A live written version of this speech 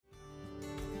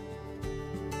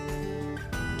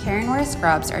Care & Wear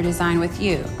scrubs are designed with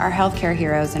you, our healthcare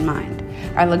heroes, in mind.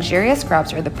 Our luxurious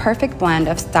scrubs are the perfect blend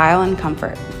of style and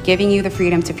comfort, giving you the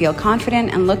freedom to feel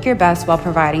confident and look your best while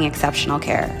providing exceptional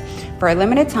care. For a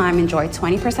limited time, enjoy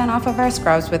 20% off of our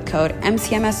scrubs with code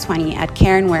MCMS20 at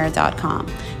careandwear.com.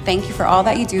 Thank you for all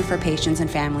that you do for patients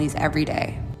and families every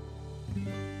day.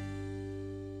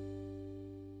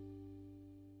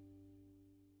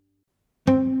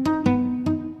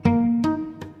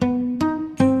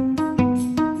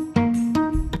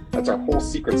 That's our whole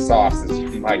secret sauce, as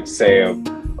you might say, of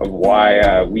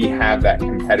why we have that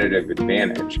competitive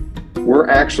advantage. We're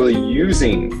actually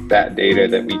using that data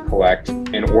that we collect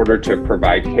in order to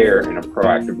provide care in a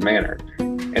proactive manner.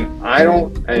 And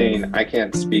I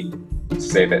can't speak to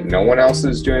say that no one else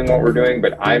is doing what we're doing,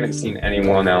 but I haven't seen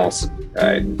anyone else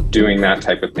doing that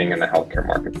type of thing in the healthcare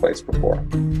marketplace before.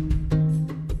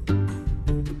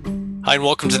 Hi, and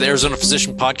welcome to the Arizona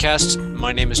Physician Podcast.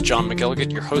 My name is John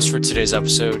McElligott, your host for today's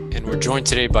episode, and we're joined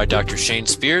today by Dr. Shane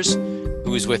Speirs,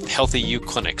 who is with HealthyU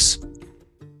Clinics.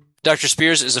 Dr.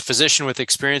 Speirs is a physician with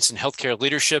experience in healthcare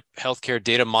leadership, healthcare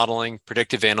data modeling,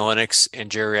 predictive analytics, and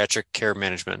geriatric care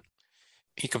management.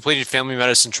 He completed family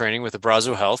medicine training with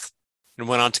Abrazo Health and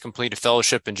went on to complete a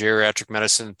fellowship in geriatric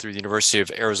medicine through the University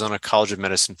of Arizona College of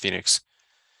Medicine, Phoenix.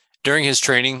 During his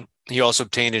training, he also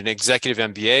obtained an executive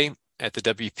MBA at the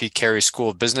W.P. Carey School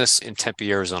of Business in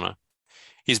Tempe, Arizona.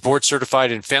 He's board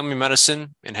certified in family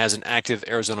medicine and has an active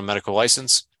Arizona medical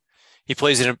license. He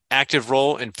plays an active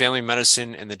role in family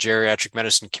medicine and the geriatric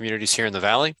medicine communities here in the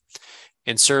Valley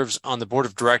and serves on the board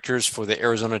of directors for the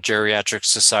Arizona Geriatric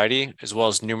Society, as well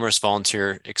as numerous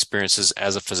volunteer experiences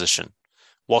as a physician.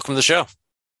 Welcome to the show.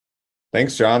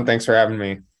 Thanks, John. Thanks for having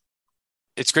me.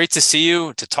 It's great to see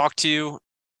you, to talk to you.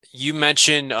 You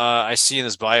mentioned, I see in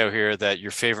this bio here that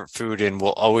your favorite food and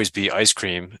will always be ice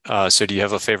cream. So do you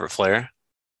have a favorite flavor?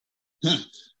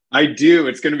 I do.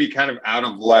 It's going to be kind of out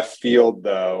of left field,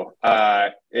 though.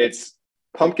 It's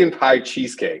pumpkin pie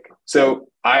cheesecake. So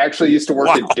I actually used to work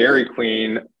at Dairy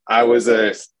Queen. I was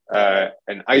an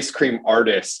ice cream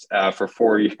artist for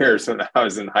 4 years when I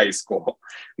was in high school.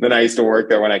 Then I used to work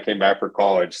there when I came back for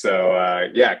college. So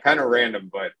yeah, kind of random,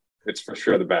 but it's for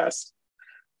sure the best.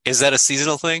 Is that a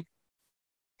seasonal thing?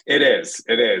 It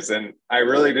is. And I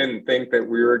really didn't think that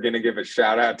we were going to give a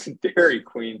shout out to Dairy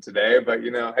Queen today, but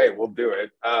hey, we'll do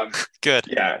it. Good.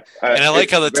 Yeah. And I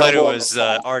like how the title was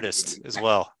artist as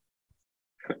well.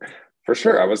 For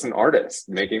sure. I was an artist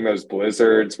making those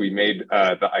blizzards. We made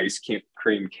the ice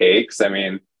cream cakes. I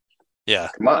mean, yeah,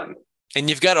 come on. And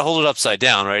you've got to hold it upside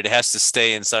down, right? It has to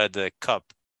stay inside the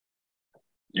cup.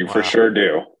 You For sure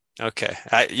do. Okay.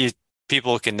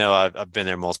 People can know I've been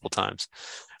there multiple times.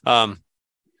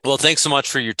 Well, thanks so much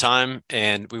for your time.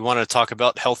 And we want to talk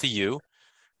about HealthyU.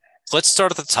 Let's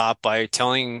start at the top by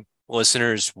telling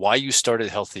listeners why you started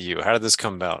HealthyU. How did this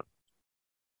come about?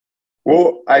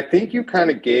 Well, I think you kind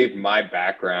of gave my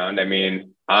background. I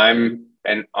mean,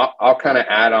 I'll kind of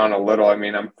add on a little. I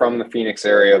mean, I'm from the Phoenix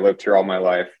area, lived here all my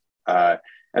life,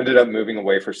 ended up moving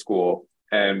away for school.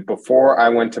 And before I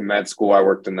went to med school, I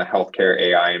worked in the healthcare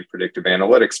AI and predictive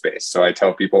analytics space. So I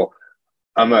tell people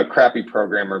I'm a crappy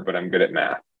programmer, but I'm good at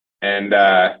math. And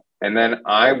then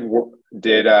I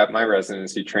did my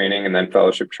residency training and then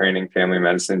fellowship training, family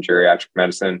medicine, geriatric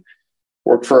medicine,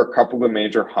 worked for a couple of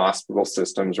major hospital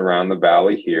systems around the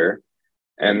Valley here,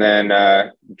 and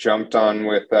then jumped on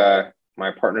with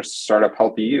my partners to start up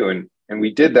HealthyU. And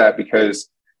we did that because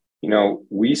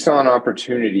we saw an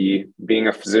opportunity being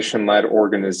a physician-led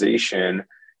organization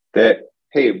that,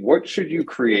 hey, what should you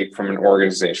create from an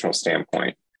organizational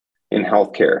standpoint in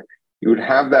healthcare? You would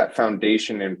have that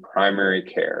foundation in primary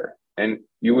care, and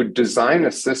you would design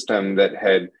a system that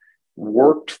had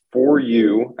worked for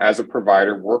you as a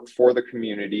provider, worked for the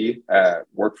community,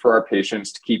 worked for our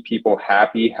patients to keep people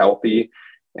happy, healthy,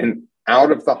 and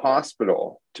out of the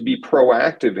hospital, to be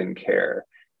proactive in care.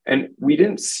 And we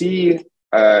didn't see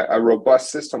a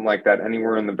robust system like that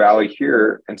anywhere in the Valley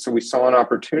here. And so we saw an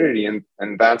opportunity, and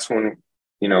that's when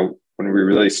we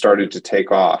really started to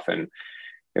take off. And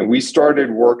we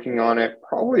started working on it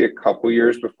probably a couple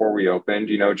years before we opened,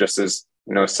 just as,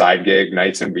 side gig,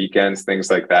 nights and weekends,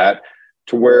 things like that,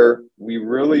 to where we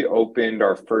really opened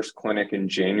our first clinic in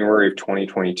January of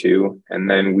 2022. And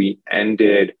then we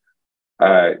ended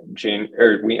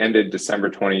December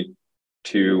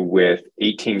 22 with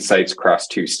 18 sites across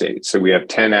 2 states. So we have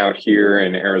 10 out here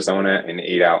in Arizona and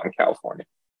 8 out in California.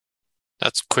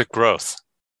 That's quick growth.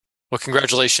 Well,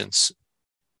 congratulations.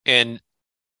 And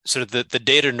sort of the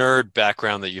data nerd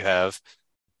background that you have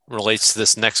relates to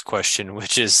this next question,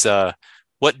 which is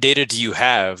what data do you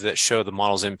have that show the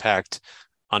model's impact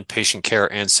on patient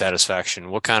care and satisfaction?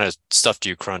 What kind of stuff do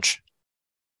you crunch?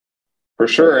 For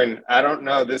sure. And I don't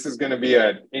know, this is going to be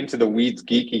a into the weeds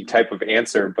geeky type of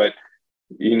answer, but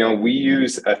we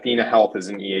use Athena Health as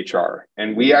an EHR,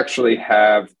 and we actually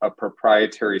have a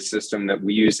proprietary system that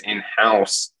we use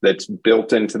in-house that's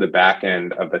built into the back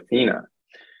end of Athena.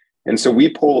 And so we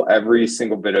pull every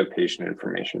single bit of patient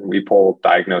information. We pull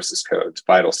diagnosis codes,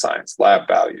 vital signs, lab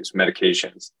values,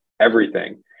 medications,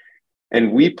 everything.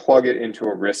 And we plug it into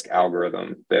a risk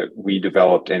algorithm that we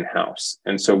developed in-house.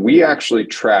 And so we actually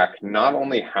track not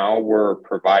only how we're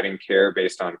providing care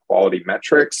based on quality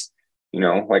metrics,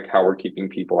 like how we're keeping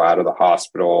people out of the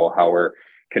hospital, how we're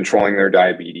controlling their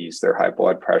diabetes, their high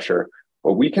blood pressure,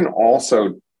 but we can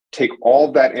also take all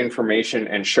of that information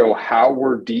and show how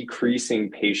we're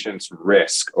decreasing patients'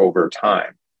 risk over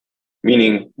time,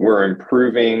 meaning we're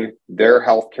improving their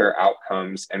healthcare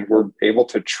outcomes and we're able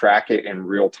to track it in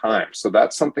real time. So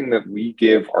that's something that we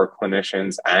give our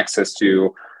clinicians access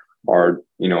to.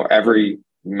 Every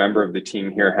member of the team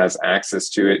here has access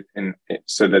to it, and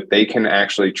so that they can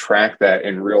actually track that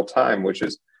in real time, which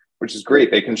is great.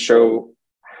 They can show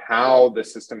how the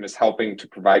system is helping to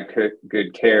provide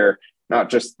good care,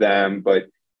 not just them, but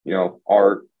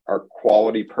our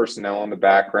quality personnel in the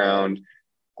background,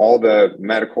 all the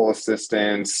medical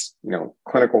assistants,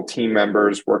 clinical team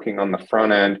members working on the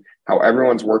front end, how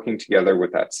everyone's working together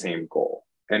with that same goal.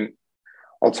 And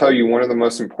I'll tell you, one of the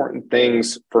most important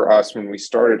things for us when we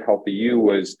started HealthyU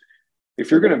was, if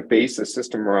you're going to base a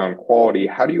system around quality,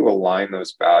 how do you align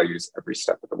those values every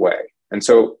step of the way? And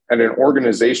so at an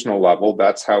organizational level,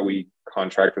 that's how we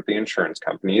contract with the insurance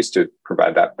companies to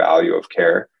provide that value of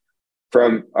care.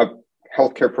 From a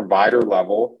healthcare provider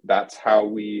level, that's how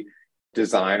we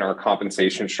design our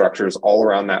compensation structures all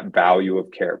around that value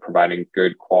of care, providing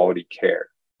good quality care,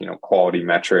 quality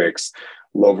metrics,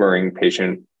 bettering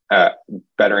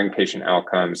patient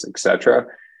outcomes, et cetera.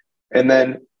 And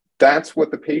then that's what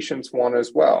the patients want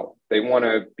as well. They want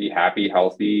to be happy,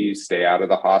 healthy, stay out of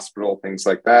the hospital, things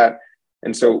like that.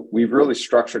 And so we've really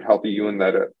structured HealthyU in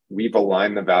that we've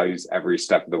aligned the values every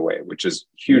step of the way, which is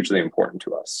hugely important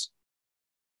to us.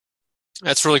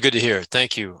 That's really good to hear.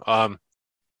 Thank you.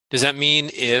 Does that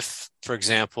mean if, for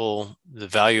example, the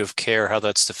value of care, how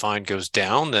that's defined, goes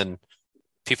down, then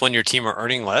people on your team are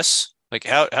earning less? Like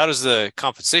how does the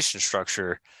compensation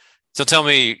structure? Don't tell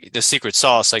me the secret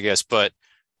sauce, I guess, but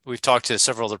we've talked to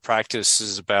several other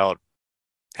practices about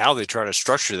how they try to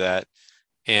structure that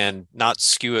and not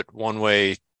skew it one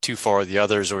way too far or the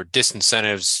others, or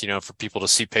disincentives, for people to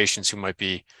see patients who might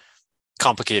be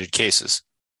complicated cases.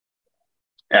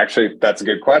 Actually, that's a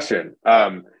good question.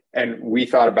 And we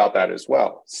thought about that as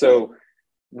well. So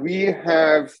we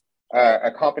have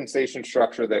a compensation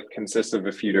structure that consists of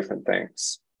a few different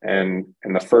things. And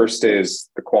the first is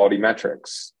the quality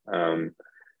metrics.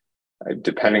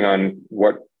 Depending on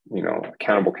what,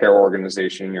 accountable care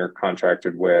organization you're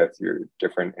contracted with, your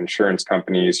different insurance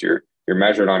companies, you're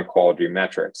measured on quality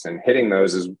metrics, and hitting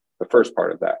those is the first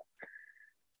part of that.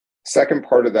 Second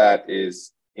part of that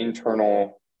is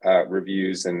internal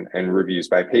reviews and reviews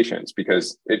by patients,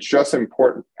 because it's just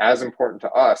as important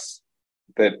to us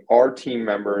that our team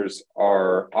members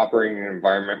are operating in an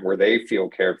environment where they feel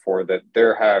cared for, that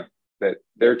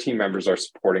their team members are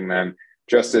supporting them,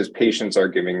 just as patients are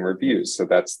giving reviews. So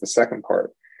that's the second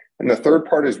part. And the third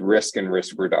part is risk and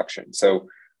risk reduction. So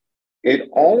it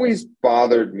always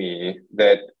bothered me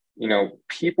that,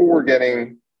 people were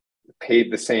getting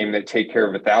paid the same that take care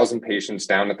of 1,000 patients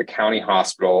down at the county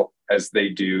hospital as they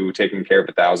do taking care of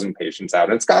 1,000 patients out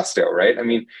in Scottsdale, right? I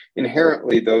mean,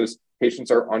 inherently, those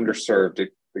patients are underserved at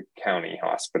the county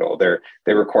hospital.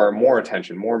 They require more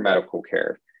attention, more medical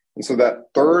care. And so that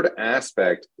third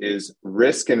aspect is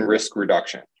risk and risk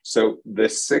reduction. So the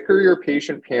sicker your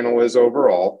patient panel is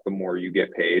overall, the more you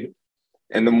get paid.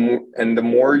 And the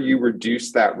more you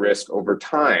reduce that risk over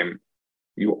time,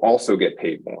 you also get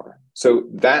paid more. So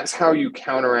that's how you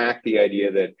counteract the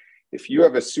idea that if you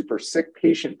have a super sick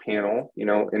patient panel, in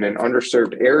an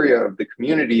underserved area of the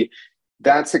community,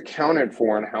 that's accounted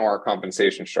for in how our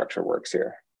compensation structure works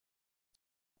here.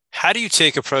 How do you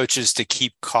take approaches to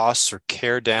keep costs or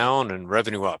care down and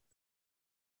revenue up?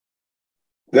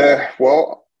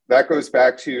 Well, that goes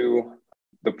back to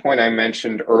the point I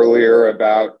mentioned earlier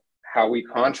about how we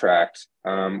contract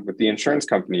with the insurance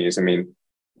companies. I mean,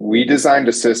 we designed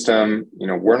a system,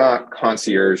 we're not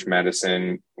concierge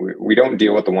medicine. We don't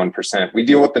deal with the 1%. We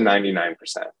deal with the 99%.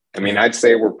 I mean, I'd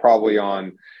say we're probably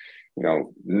on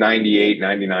 98,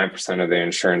 99% of the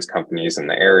insurance companies in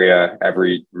the area.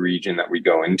 Every region that we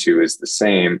go into is the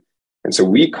same. And so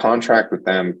we contract with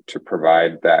them to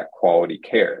provide that quality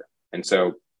care. And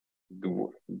so,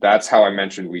 that's how I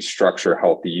mentioned we structure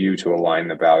HealthyU to align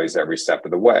the values every step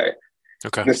of the way.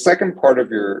 Okay. The second part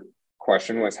of your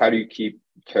question was, how do you keep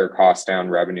care costs down,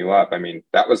 revenue up? I mean,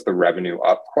 that was the revenue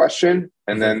up question.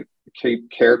 And then keep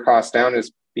care costs down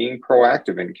is being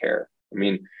proactive in care. I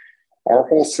mean, our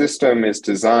whole system is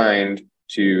designed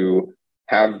to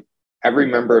have every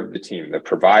member of the team, the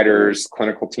providers,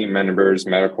 clinical team members,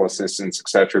 medical assistants, et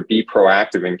cetera, be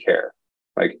proactive in care.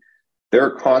 Like,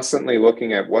 they're constantly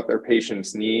looking at what their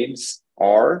patients' needs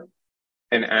are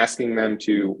and asking them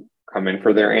to come in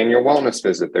for their annual wellness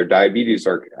visit. Their diabetes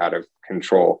are out of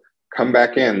control. Come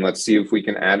back in. Let's see if we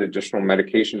can add additional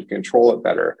medication to control it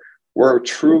better. We're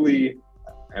truly,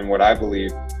 and what I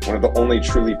believe, one of the only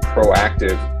truly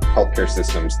proactive healthcare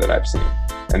systems that I've seen.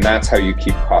 And that's how you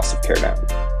keep costs of care down.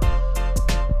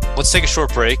 Let's take a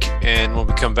short break, and when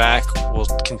we come back, we'll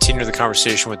continue the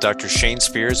conversation with Dr. Shane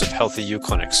Speirs of HealthyU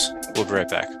Clinics. We'll be right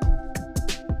back.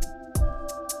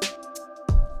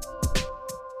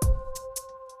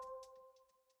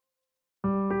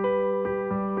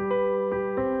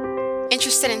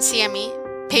 Interested in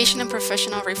CME, patient and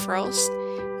professional referrals,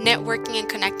 networking and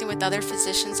connecting with other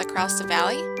physicians across the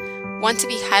valley? Want to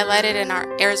be highlighted in our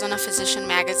Arizona Physician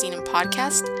magazine and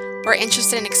podcast? Or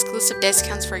interested in exclusive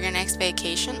discounts for your next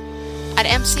vacation? At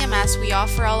MCMS, we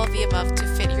offer all of the above to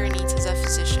fit your needs as a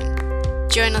physician.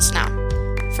 Join us now.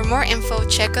 For more info,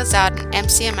 check us out at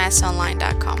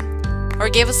mcmsonline.com or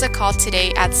give us a call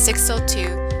today at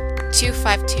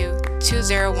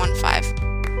 602-252-2015.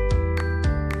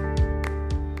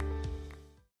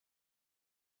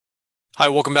 Hi,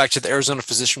 welcome back to the Arizona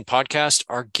Physician Podcast.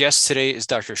 Our guest today is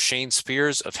Dr. Shane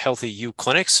Speirs of HealthyU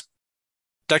Clinics.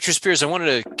 Dr. Speirs, I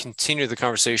wanted to continue the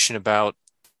conversation about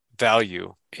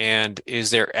value. And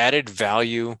is there added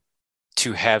value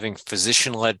to having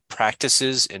physician-led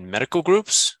practices in medical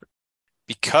groups?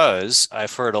 Because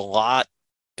I've heard a lot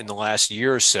in the last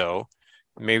year or so,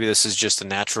 maybe this is just a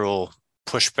natural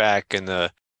pushback and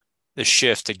the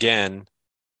shift again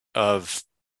of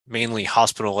mainly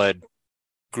hospital-led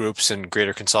groups and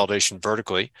greater consolidation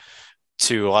vertically,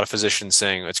 to a lot of physicians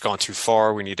saying it's gone too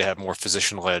far. We need to have more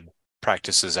physician-led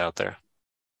practices out there.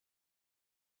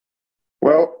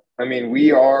 Well, I mean,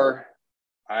 we are,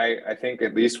 I think,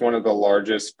 at least one of the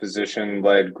largest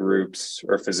physician-led groups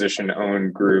or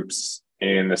physician-owned groups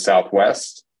in the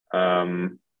Southwest,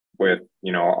 with,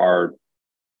 our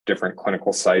different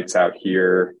clinical sites out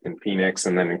here in Phoenix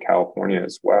and then in California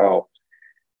as well.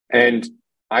 And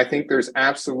I think there's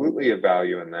absolutely a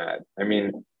value in that. I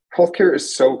mean, healthcare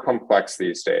is so complex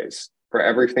these days, for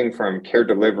everything from care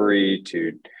delivery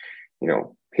to,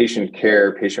 patient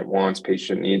care, patient wants,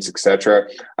 patient needs, et cetera.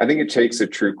 I think it takes a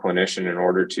true clinician in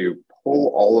order to pull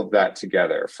all of that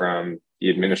together, from the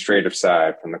administrative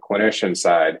side, from the clinician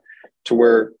side, to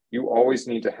where you always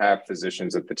need to have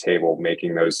physicians at the table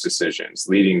making those decisions,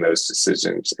 leading those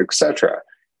decisions, et cetera.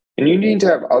 And you need to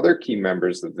have other key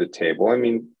members of the table. I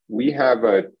mean, we have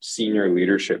a senior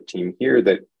leadership team here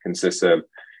that consists of,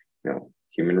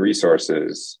 human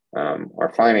resources,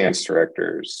 our finance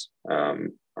directors,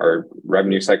 our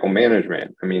revenue cycle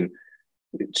management. I mean,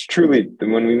 it's truly,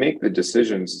 when we make the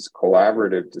decisions, it's a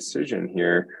collaborative decision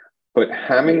here, but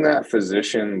having that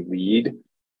physician lead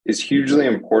is hugely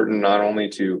important, not only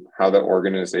to how the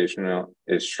organization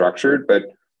is structured, but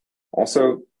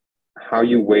also how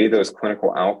you weigh those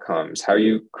clinical outcomes, how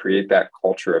you create that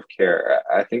culture of care.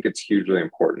 I think it's hugely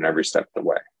important every step of the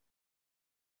way.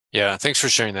 Yeah, thanks for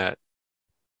sharing that.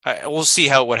 We'll see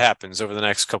what happens over the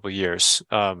next couple of years.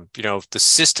 The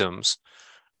systems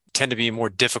tend to be more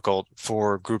difficult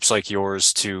for groups like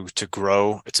yours to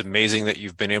grow. It's amazing that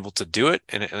you've been able to do it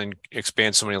and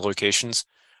expand so many locations.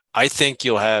 I think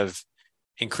you'll have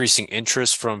increasing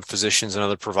interest from physicians and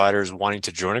other providers wanting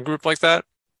to join a group like that.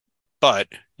 But,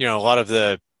 a lot of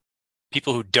the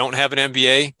people who don't have an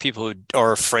MBA, people who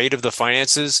are afraid of the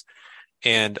finances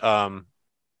and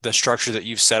the structure that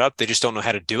you've set up, they just don't know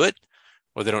how to do it,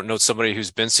 or they don't know somebody who's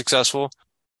been successful,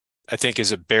 I think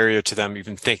is a barrier to them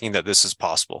even thinking that this is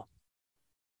possible.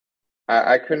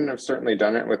 I couldn't have certainly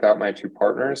done it without my two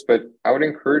partners, but I would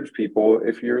encourage people,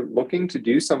 if you're looking to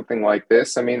do something like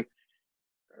this, I mean,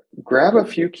 grab a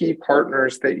few key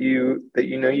partners that you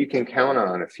can count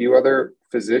on, a few other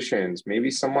physicians,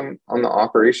 maybe someone on the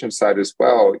operations side as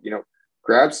well.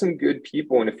 Grab some good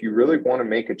people. And if you really want to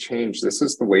make a change, this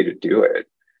is the way to do it.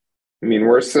 I mean,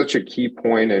 we're such a key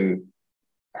point in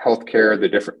healthcare, the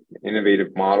different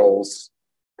innovative models,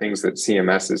 things that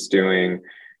CMS is doing.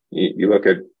 You look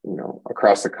at,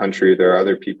 across the country, there are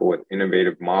other people with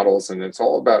innovative models, and it's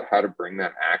all about how to bring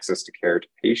that access to care to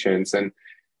patients. And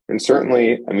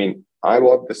certainly, I mean, I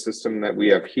love the system that we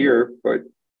have here, but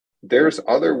there's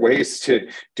other ways to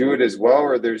do it as well,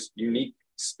 or there's unique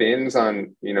spins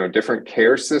on, different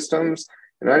care systems.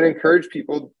 And I'd encourage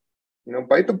people,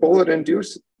 bite the bullet and do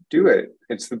it.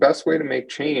 It's the best way to make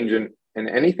change, and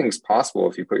anything's possible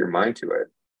if you put your mind to it.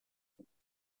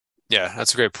 Yeah,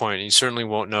 that's a great point. You certainly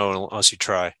won't know unless you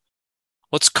try.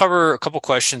 Let's cover a couple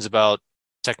questions about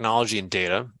technology and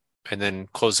data, and then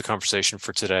close the conversation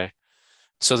for today.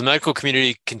 So the medical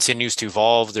community continues to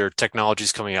evolve. There are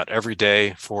technologies coming out every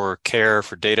day for care,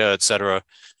 for data, et cetera.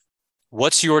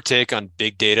 What's your take on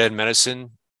big data in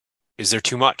medicine? Is there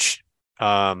too much?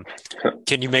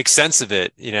 Can you make sense of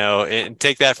it? And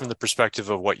take that from the perspective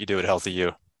of what you do at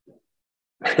HealthyU.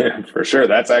 For sure.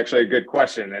 That's actually a good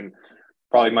question, and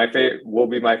probably will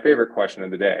be my favorite question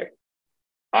of the day.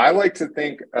 I like to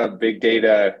think of big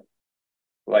data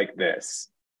like this.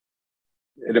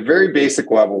 At a very basic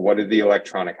level, what do the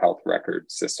electronic health record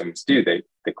systems do? They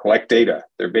collect data.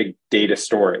 They're big data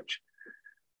storage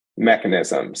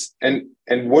mechanisms. And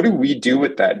what do we do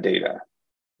with that data?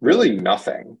 Really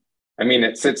nothing. I mean,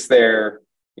 it sits there,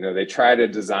 they try to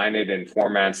design it in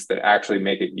formats that actually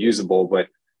make it usable, but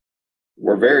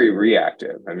we're very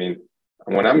reactive. I mean,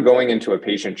 when I'm going into a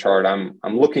patient chart, I'm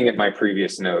looking at my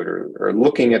previous note or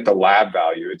looking at the lab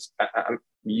value. I'm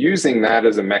using that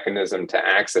as a mechanism to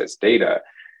access data.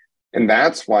 And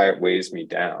that's why it weighs me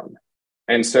down.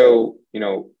 And so,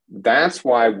 that's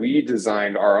why we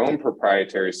designed our own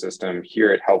proprietary system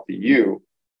here at HealthyU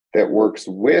that works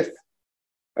with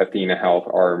Athena Health,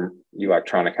 our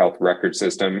electronic health record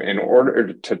system, in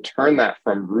order to turn that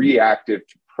from reactive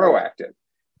to proactive.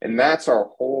 And that's our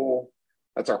whole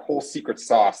secret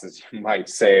sauce, as you might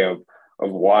say, of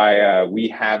why we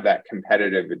have that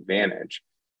competitive advantage.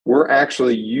 We're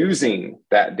actually using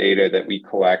that data that we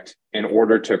collect in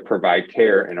order to provide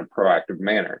care in a proactive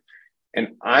manner.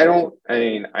 And I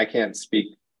can't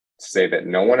speak to say that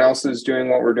no one else is doing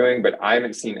what we're doing, but I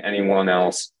haven't seen anyone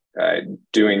else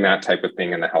doing that type of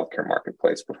thing in the healthcare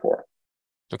marketplace before.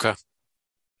 Okay.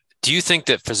 Do you think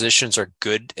that physicians are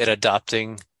good at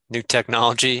adopting new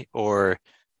technology or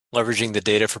leveraging the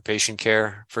data for patient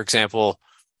care? For example,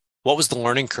 what was the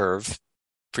learning curve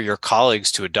for your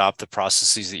colleagues to adopt the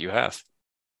processes that you have?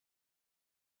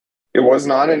 It was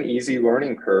not an easy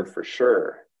learning curve for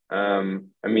sure.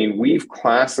 We've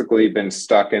classically been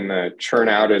stuck in the churn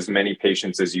out as many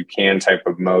patients as you can type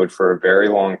of mode for a very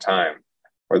long time,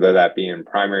 whether that be in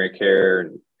primary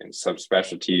care and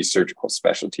subspecialties, surgical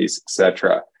specialties, et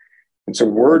cetera. And so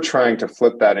we're trying to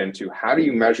flip that into how do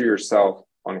you measure yourself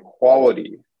on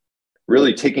quality,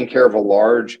 really taking care of a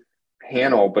large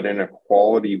panel, but in a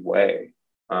quality way,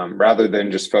 rather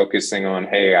than just focusing on,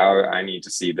 hey, I need to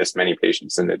see this many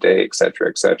patients in a day, et cetera,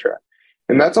 et cetera.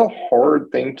 And that's a hard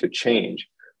thing to change.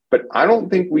 But I don't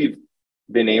think we've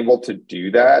been able to do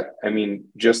that.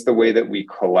 Just the way that we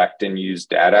collect and use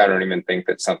data, I don't even think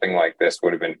that something like this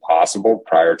would have been possible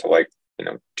prior to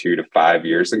 2 to 5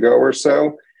 years ago or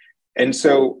so. And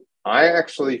so I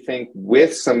actually think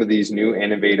with some of these new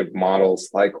innovative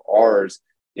models like ours,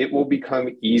 it will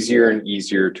become easier and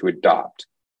easier to adopt.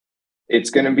 It's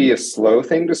going to be a slow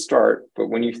thing to start, but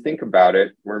when you think about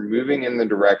it, we're moving in the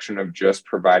direction of just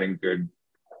providing good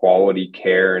quality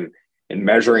care and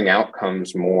measuring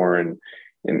outcomes more. And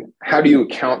how do you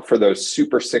account for those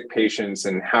super sick patients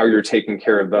and how you're taking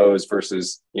care of those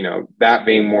versus, that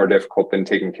being more difficult than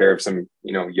taking care of some,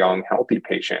 young, healthy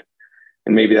patient.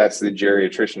 And maybe that's the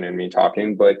geriatrician in me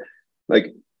talking, but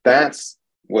that's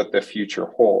what the future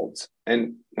holds.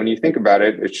 And when you think about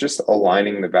it, it's just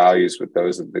aligning the values with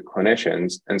those of the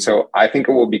clinicians. And so I think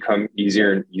it will become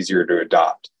easier and easier to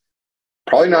adopt.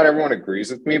 Probably not everyone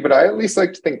agrees with me, but I at least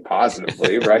like to think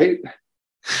positively, right?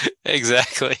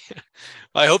 Exactly.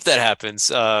 I hope that happens.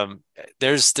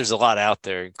 There's a lot out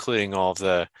there, including all of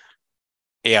the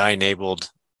AI-enabled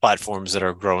platforms that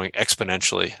are growing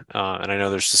exponentially. And I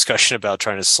know there's discussion about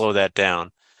trying to slow that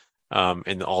down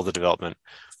in all the development.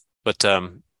 But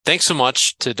thanks so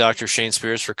much to Dr. Shane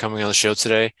Speirs for coming on the show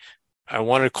today. I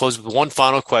wanted to close with one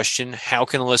final question. How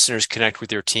can listeners connect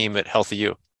with your team at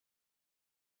HealthyU?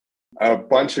 A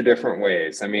bunch of different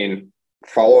ways.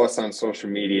 Follow us on social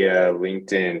media,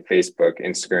 LinkedIn, Facebook,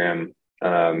 Instagram,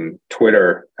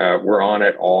 Twitter. We're on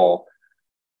it all.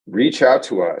 Reach out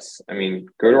to us.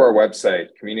 Go to our website,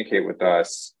 communicate with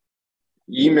us,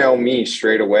 email me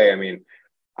straight away.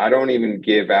 I don't even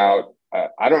give out,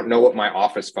 I don't know what my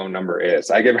office phone number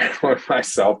is. I give everyone my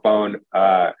cell phone.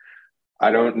 I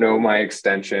don't know my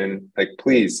extension.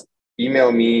 Please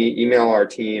email me, email our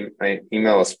team.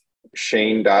 Email us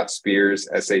Shane.Speirs,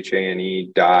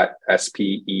 SHANE.SPEIRS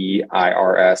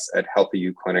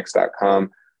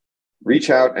 @healthyuclinics.com. Reach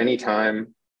out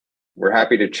anytime. we're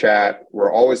happy to chat.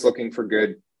 We're always looking for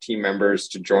good team members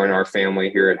to join our family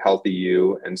here at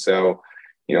HealthyU. And so,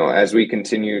 as we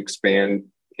continue to expand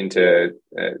into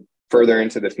further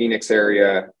into the Phoenix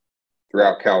area,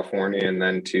 throughout California, and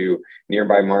then to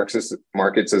nearby markets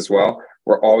as well,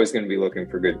 we're always going to be looking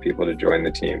for good people to join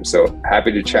the team. So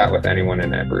happy to chat with anyone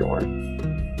and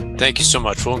everyone. Thank you so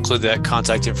much. We'll include that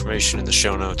contact information in the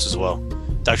show notes as well.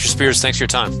 Dr. Speirs, thanks for your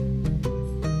time.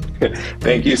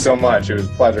 Thank you so much. It was a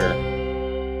pleasure.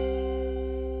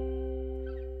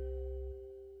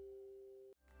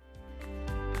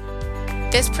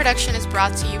 This production is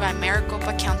brought to you by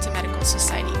Maricopa County Medical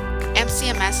Society.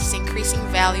 MCMS is increasing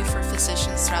value for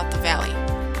physicians throughout the Valley.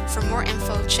 For more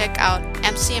info, check out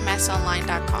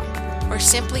mcmsonline.com or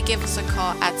simply give us a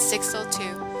call at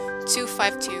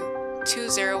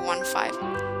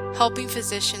 602-252-2015, helping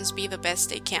physicians be the best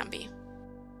they can be.